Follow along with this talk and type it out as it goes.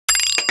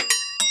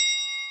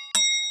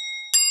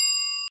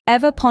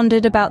Ever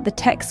pondered about the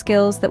tech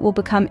skills that will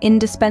become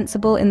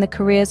indispensable in the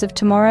careers of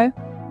tomorrow?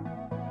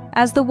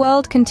 As the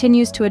world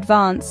continues to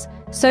advance,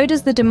 so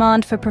does the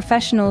demand for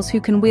professionals who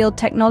can wield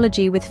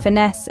technology with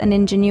finesse and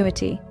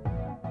ingenuity.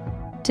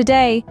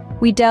 Today,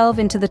 we delve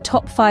into the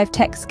top 5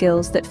 tech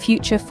skills that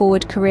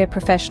future-forward career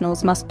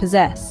professionals must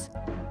possess.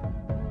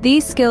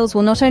 These skills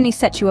will not only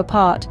set you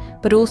apart,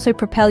 but also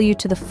propel you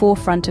to the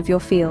forefront of your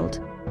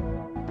field.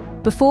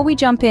 Before we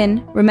jump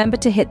in, remember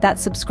to hit that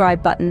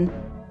subscribe button,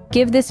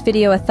 give this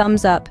video a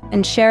thumbs up,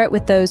 and share it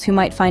with those who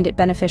might find it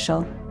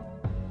beneficial.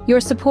 Your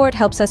support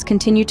helps us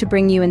continue to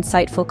bring you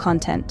insightful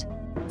content.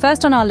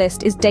 First on our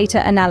list is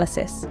data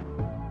analysis.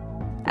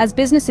 As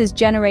businesses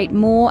generate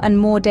more and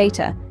more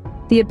data,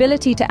 the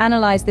ability to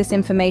analyze this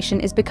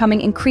information is becoming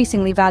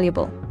increasingly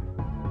valuable.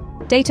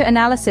 Data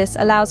analysis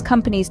allows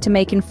companies to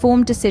make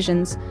informed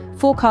decisions,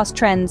 forecast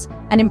trends,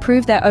 and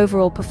improve their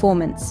overall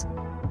performance.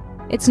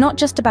 It's not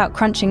just about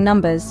crunching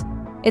numbers,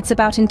 it's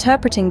about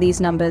interpreting these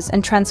numbers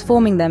and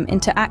transforming them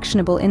into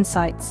actionable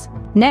insights.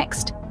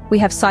 Next, we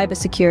have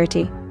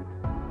cybersecurity.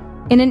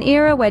 In an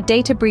era where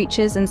data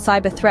breaches and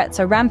cyber threats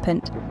are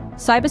rampant,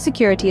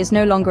 cybersecurity is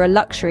no longer a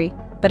luxury,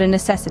 but a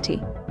necessity.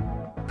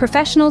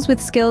 Professionals with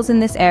skills in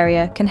this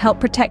area can help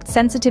protect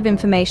sensitive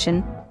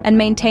information and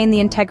maintain the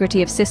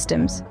integrity of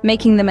systems,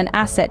 making them an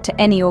asset to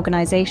any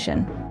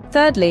organization.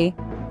 Thirdly,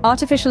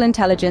 artificial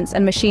intelligence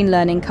and machine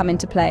learning come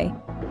into play.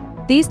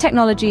 These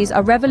technologies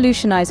are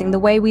revolutionizing the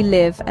way we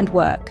live and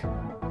work.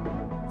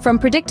 From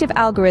predictive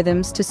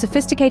algorithms to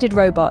sophisticated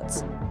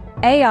robots,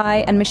 AI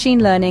and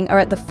machine learning are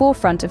at the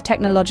forefront of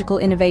technological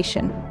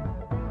innovation.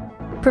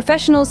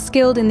 Professionals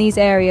skilled in these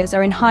areas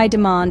are in high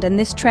demand, and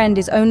this trend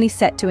is only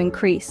set to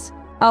increase.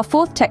 Our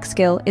fourth tech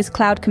skill is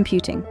cloud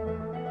computing.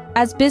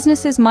 As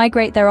businesses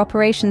migrate their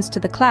operations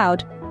to the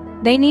cloud,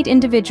 they need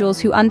individuals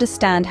who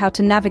understand how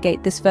to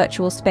navigate this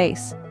virtual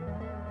space.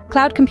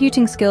 Cloud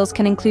computing skills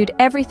can include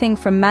everything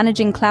from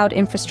managing cloud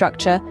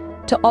infrastructure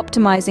to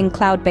optimizing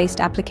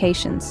cloud-based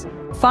applications.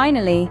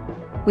 Finally,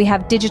 we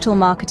have digital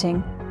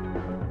marketing.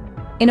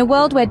 In a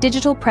world where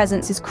digital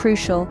presence is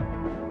crucial,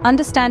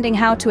 understanding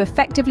how to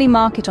effectively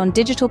market on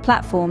digital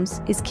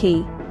platforms is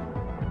key.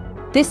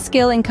 This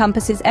skill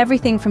encompasses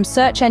everything from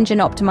search engine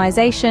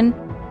optimization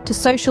to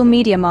social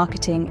media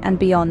marketing and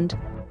beyond.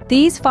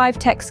 These 5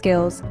 tech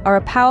skills are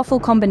a powerful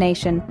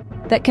combination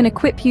that can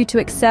equip you to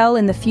excel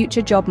in the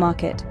future job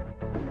market.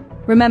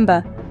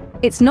 Remember,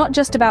 it's not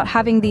just about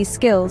having these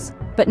skills,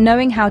 but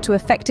knowing how to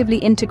effectively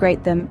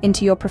integrate them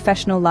into your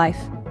professional life.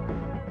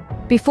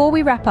 Before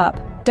we wrap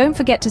up, don't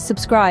forget to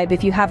subscribe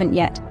if you haven't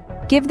yet.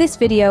 Give this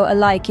video a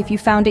like if you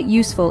found it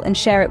useful and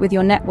share it with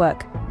your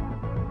network.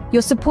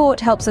 Your support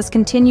helps us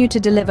continue to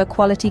deliver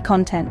quality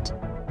content.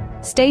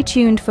 Stay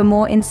tuned for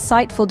more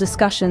insightful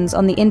discussions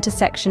on the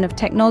intersection of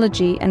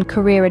technology and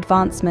career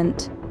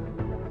advancement.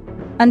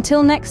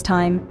 Until next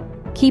time,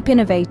 keep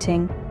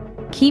innovating,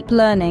 keep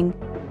learning,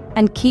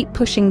 and keep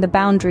pushing the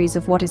boundaries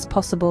of what is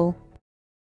possible.